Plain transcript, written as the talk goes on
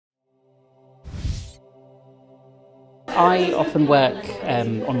I often work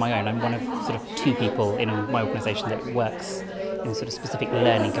on my own. I'm one of sort of two people in my organisation that works in sort of specific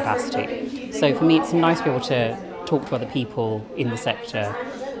learning capacity. So for me it's nice to be able to talk to other people in the sector,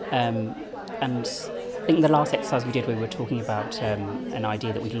 and I think the last exercise we did, we were talking about an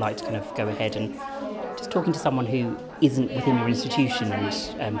idea that we'd like to kind of go ahead and just talking to someone who isn't within your institution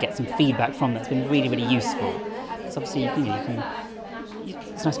and get some feedback from that's been really, really useful. So obviously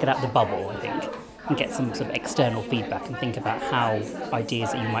it's nice to get out of the bubble, I think, and get some sort of external feedback and think about how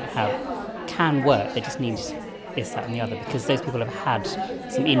ideas that you might have can work. They just need this, that and the other, because those people have had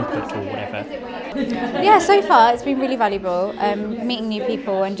some input or whatever. Yeah, so far it's been really valuable, meeting new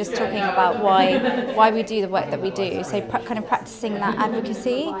people and just talking about why we do the work that we do. So kind of practicing that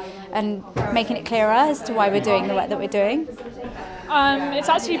advocacy and making it clearer as to why we're doing the work that we're doing. It's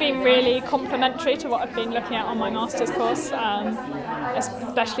actually been really complementary to what I've been looking at on my master's course,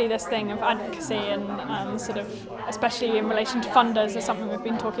 especially this thing of advocacy and sort of, especially in relation to funders, is something we've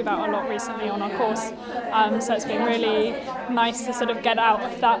been talking about a lot recently on our course. So it's been really nice to sort of get out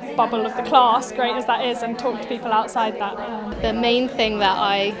of that bubble of the class, great as that is, and talk to people outside that. The main thing that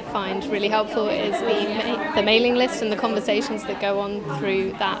I find really helpful is the mailing list and the conversations that go on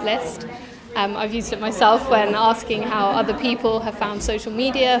through that list. I've used it myself when asking how other people have found social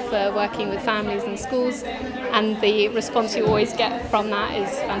media for working with families and schools, and the response you always get from that is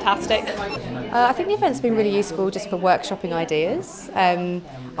fantastic. I think the event's been really useful just for workshopping ideas.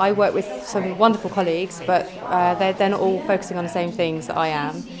 I work with some wonderful colleagues, but they're not all focusing on the same things that I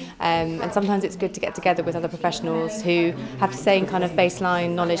am. And sometimes it's good to get together with other professionals who have the same kind of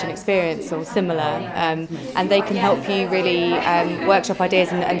baseline knowledge and experience or similar, and they can help you really workshop ideas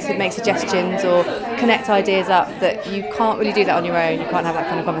and make suggestions or connect ideas up that you can't really do that on your own. You can't have that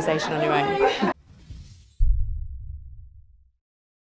kind of conversation on your own.